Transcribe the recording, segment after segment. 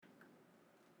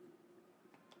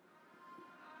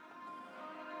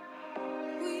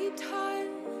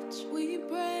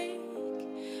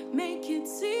Make it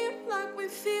seem like we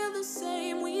feel the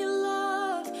same. We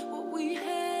love what we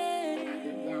hate.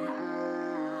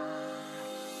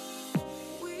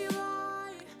 We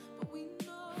lie, but we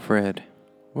know. Fred,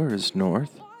 where is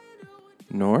North?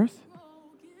 North?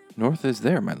 North is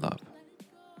there, my love.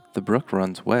 The brook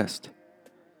runs west.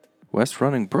 West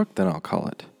Running Brook, then I'll call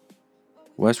it.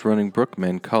 West Running Brook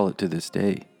men call it to this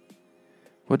day.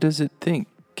 What does it think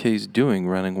Kay's doing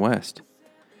running west,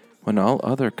 when all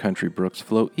other country brooks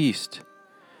flow east?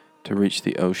 To reach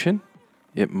the ocean,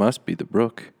 it must be the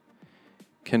brook.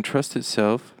 Can trust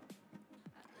itself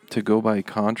to go by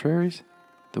contraries,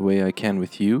 the way I can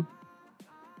with you,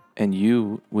 and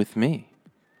you with me.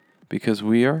 Because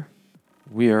we are,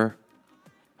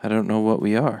 I don't know what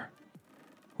we are.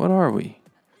 What are we?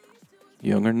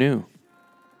 Young or new?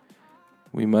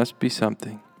 We must be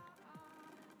something.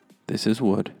 This is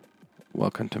Wood.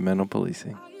 Welcome to Mental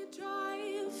Policing. I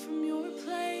drive from your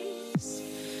place.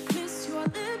 Miss your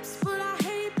lips, but I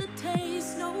hate the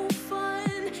taste. No fun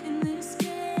in this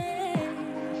game.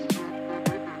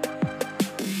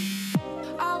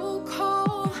 I will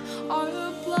call all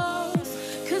your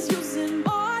bluff, 'cause using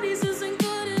bodies isn't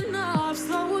good enough.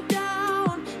 Slow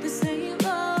down, this ain't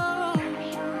love.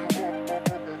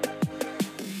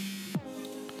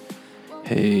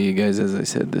 Hey guys, as I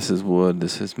said, this is Wood.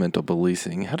 This is Mental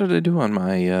Policing. How did I do on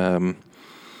my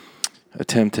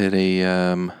attempt at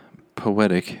a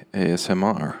poetic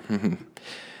ASMR?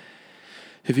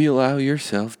 If you allow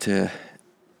yourself to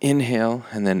inhale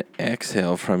and then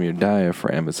exhale from your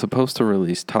diaphragm, it's supposed to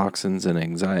release toxins and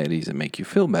anxieties and make you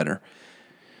feel better.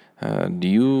 Do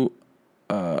you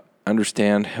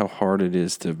understand how hard it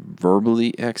is to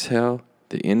verbally exhale,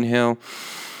 the inhale,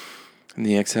 and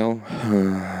the exhale?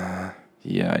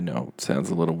 Yeah, I know. It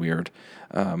sounds a little weird.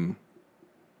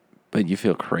 But you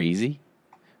feel crazy?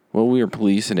 Well, we are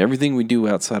police, and everything we do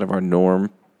outside of our norm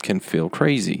can feel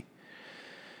crazy.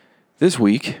 This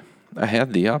week, I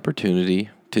had the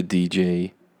opportunity to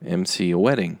DJ MC a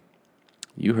wedding.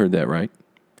 You heard that right.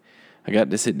 I got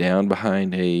to sit down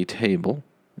behind a table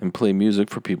and play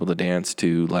music for people to dance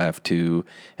to, laugh to,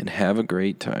 and have a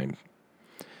great time.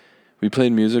 We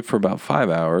played music for about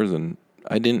 5 hours, and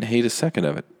I didn't hate a second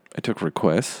of it. I took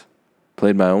requests,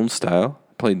 played my own style,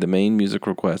 played the main music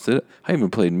requested. I even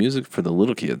played music for the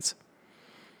little kids.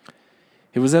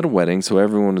 It was at a wedding, so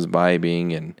everyone was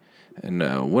vibing, and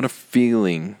what a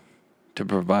feeling to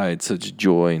provide such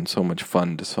joy and so much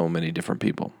fun to so many different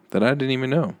people that I didn't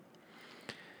even know.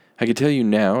 I can tell you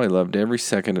now, I loved every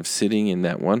second of sitting in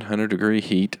that 100-degree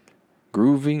heat,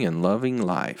 grooving and loving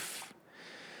life.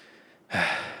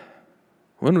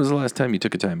 When was the last time you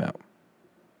took a time out?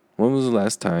 When was the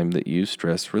last time that you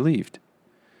stress relieved?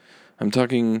 I'm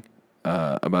talking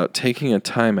about taking a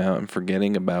time out and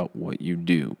forgetting about what you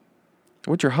do.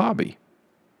 What's your hobby?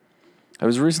 I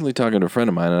was recently talking to a friend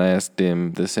of mine, and I asked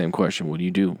him the same question. What do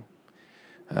you do?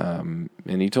 And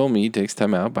he told me he takes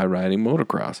time out by riding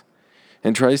motocross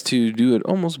and tries to do it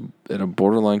almost at a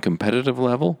borderline competitive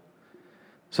level.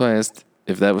 So I asked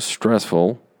if that was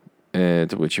stressful, to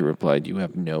which he replied, "You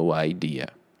have no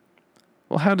idea."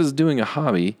 Well, how does doing a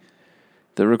hobby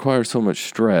that requires so much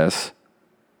stress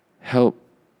help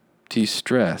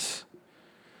de-stress?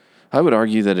 I would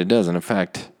argue that it doesn't. In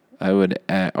fact, I would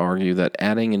argue that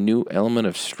adding a new element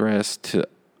of stress to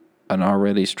an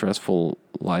already stressful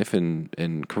life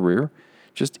and career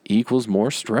just equals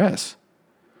more stress.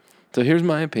 So here's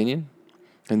my opinion.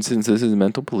 And since this is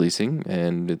Mental Policing,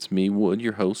 and it's me, Wood,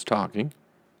 your host, talking,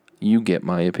 you get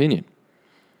my opinion.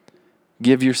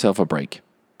 Give yourself a break.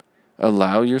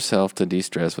 Allow yourself to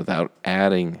de-stress without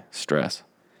adding stress.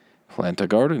 Plant a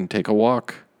garden, take a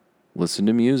walk, listen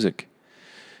to music.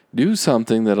 Do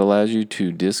something that allows you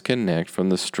to disconnect from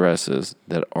the stresses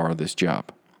that are this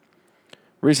job.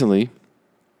 Recently,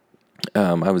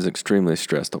 I was extremely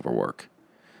stressed over work.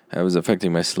 It was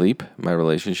affecting my sleep, my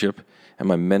relationship, and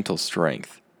my mental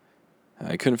strength.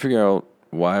 I couldn't figure out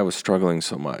why I was struggling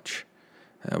so much.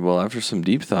 Well, after some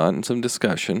deep thought and some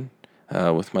discussion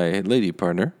with my lady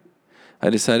partner, I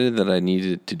decided that I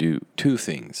needed to do two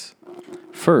things.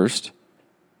 First,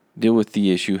 deal with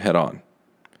the issue head on.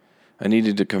 I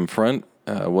needed to confront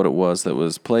what it was that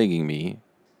was plaguing me.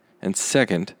 And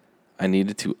second, I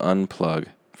needed to unplug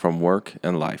from work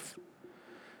and life.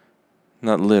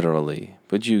 Not literally,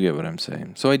 but you get what I'm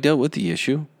saying. So I dealt with the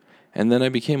issue, and then I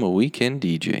became a weekend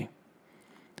DJ.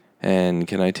 And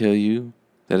can I tell you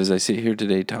that as I sit here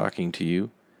today talking to you,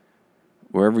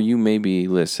 wherever you may be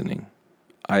listening,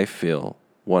 I feel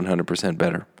 100%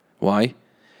 better. Why?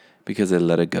 Because I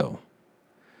let it go.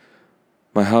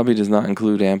 My hobby does not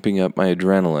include amping up my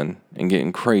adrenaline and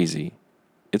getting crazy.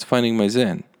 It's finding my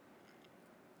zen.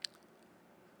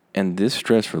 And this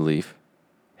stress relief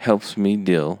helps me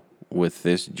deal with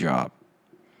this job.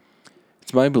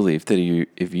 It's my belief that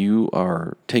if you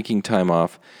are taking time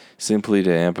off simply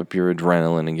to amp up your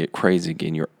adrenaline and get crazy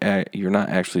again, you're not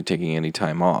actually taking any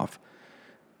time off.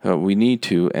 We need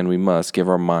to and we must give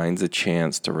our minds a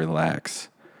chance to relax.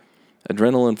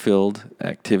 Adrenaline-filled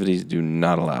activities do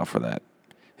not allow for that.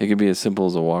 It can be as simple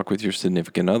as a walk with your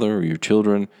significant other or your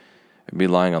children. It can be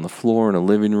lying on the floor in a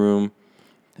living room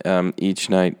each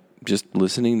night, just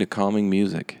listening to calming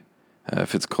music.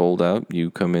 If it's cold out,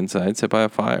 you come inside, sit by a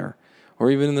fire. Or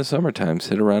even in the summertime,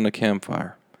 sit around a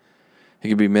campfire. It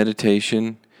could be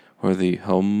meditation or the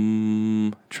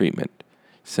home treatment.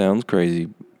 Sounds crazy.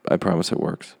 I promise it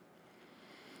works.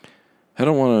 I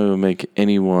don't want to make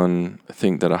anyone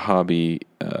think that a hobby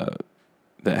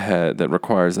that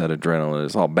requires that adrenaline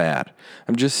is all bad.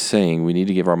 I'm just saying we need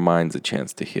to give our minds a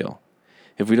chance to heal.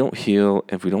 If we don't heal,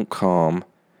 if we don't calm,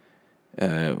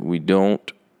 we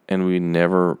don't, and we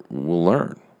never will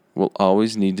learn. We'll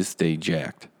always need to stay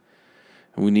jacked.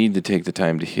 We need to take the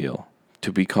time to heal,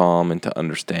 to be calm, and to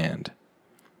understand.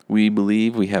 We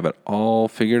believe we have it all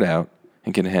figured out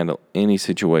and can handle any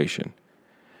situation.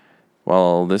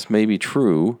 While this may be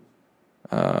true,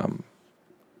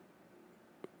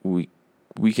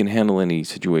 we can handle any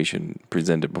situation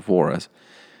presented before us.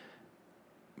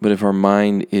 But if our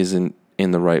mind isn't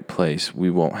in the right place, we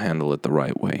won't handle it the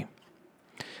right way.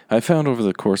 I found over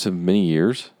the course of many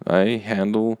years, I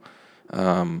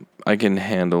can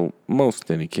handle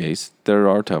most any case. There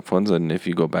are tough ones, and if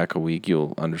you go back a week,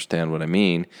 you'll understand what I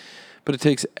mean. But it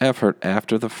takes effort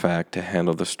after the fact to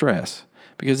handle the stress,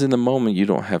 because in the moment, you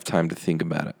don't have time to think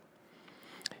about it.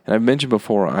 And I've mentioned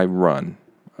before, I run.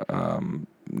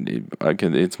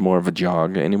 It's more of a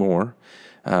jog anymore,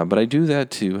 but I do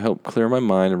that to help clear my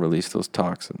mind and release those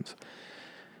toxins.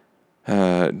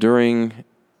 During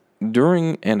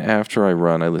and after I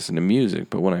run, I listen to music,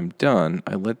 but when I'm done,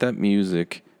 I let that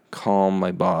music calm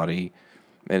my body,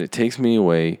 and it takes me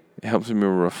away. It helps me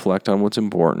reflect on what's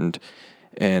important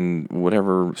and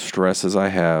whatever stresses I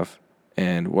have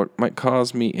and what might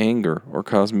cause me anger or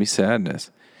cause me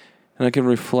sadness. And I can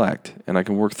reflect and I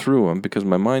can work through them because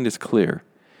my mind is clear.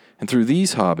 And through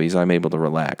these hobbies, I'm able to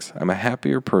relax. I'm a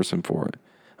happier person for it.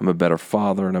 I'm a better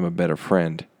father and I'm a better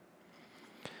friend.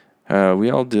 We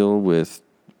all deal with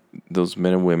those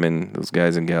men and women, those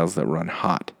guys and gals that run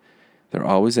hot. They're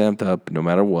always amped up no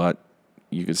matter what.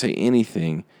 You can say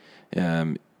anything.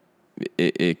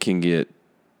 It can get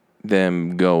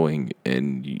them going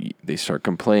and they start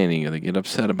complaining or they get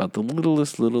upset about the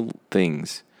littlest little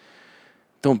things.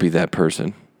 Don't be that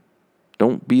person.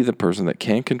 Don't be the person that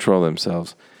can't control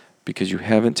themselves because you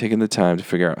haven't taken the time to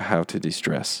figure out how to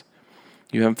de-stress.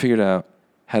 You haven't figured out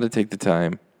how to take the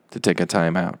time to take a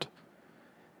time out.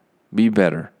 Be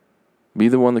better. Be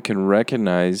the one that can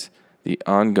recognize the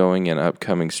ongoing and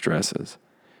upcoming stresses.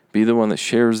 Be the one that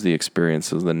shares the experience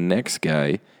so the next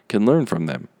guy can learn from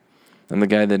them. And the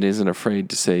guy that isn't afraid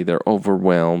to say they're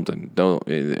overwhelmed and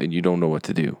you don't know what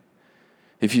to do.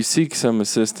 If you seek some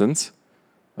assistance,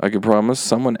 I can promise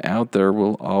someone out there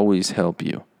will always help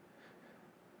you.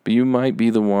 But you might be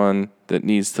the one that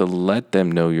needs to let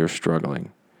them know you're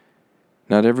struggling.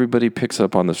 Not everybody picks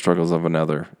up on the struggles of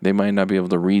another. They might not be able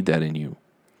to read that in you.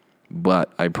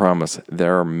 But I promise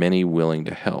there are many willing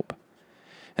to help.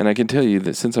 And I can tell you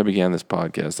that since I began this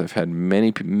podcast, I've had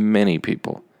many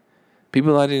people I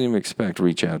didn't even expect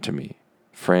reach out to me.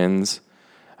 Friends,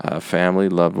 family,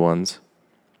 loved ones.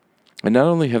 And not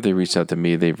only have they reached out to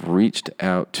me, they've reached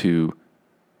out to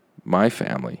my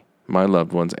family, my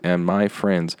loved ones, and my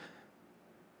friends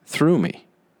through me.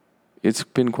 It's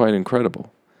been quite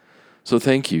incredible. So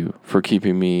thank you for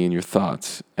keeping me in your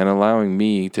thoughts and allowing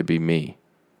me to be me.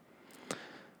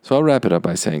 So I'll wrap it up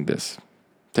by saying this.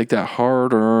 Take that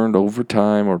hard-earned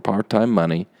overtime or part-time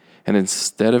money, and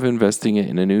instead of investing it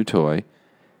in a new toy,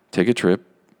 take a trip,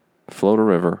 float a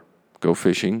river, go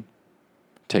fishing,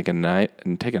 take a nap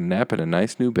in a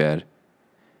nice new bed,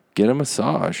 get a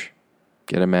massage,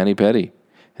 get a mani-pedi.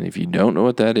 And if you don't know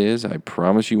what that is, I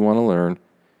promise you want to learn.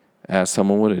 Ask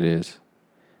someone what it is.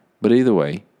 But either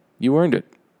way, you earned it.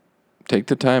 Take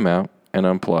the time out and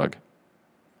unplug.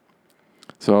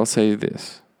 So I'll say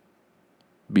this.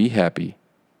 Be happy.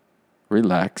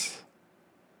 Relax.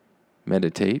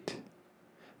 Meditate.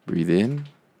 Breathe in.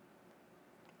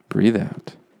 Breathe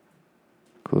out.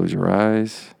 Close your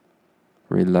eyes.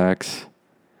 Relax.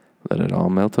 Let it all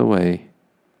melt away.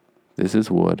 This is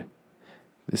Wood.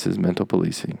 This is Mental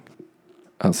Policing.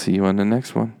 I'll see you on the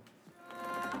next one.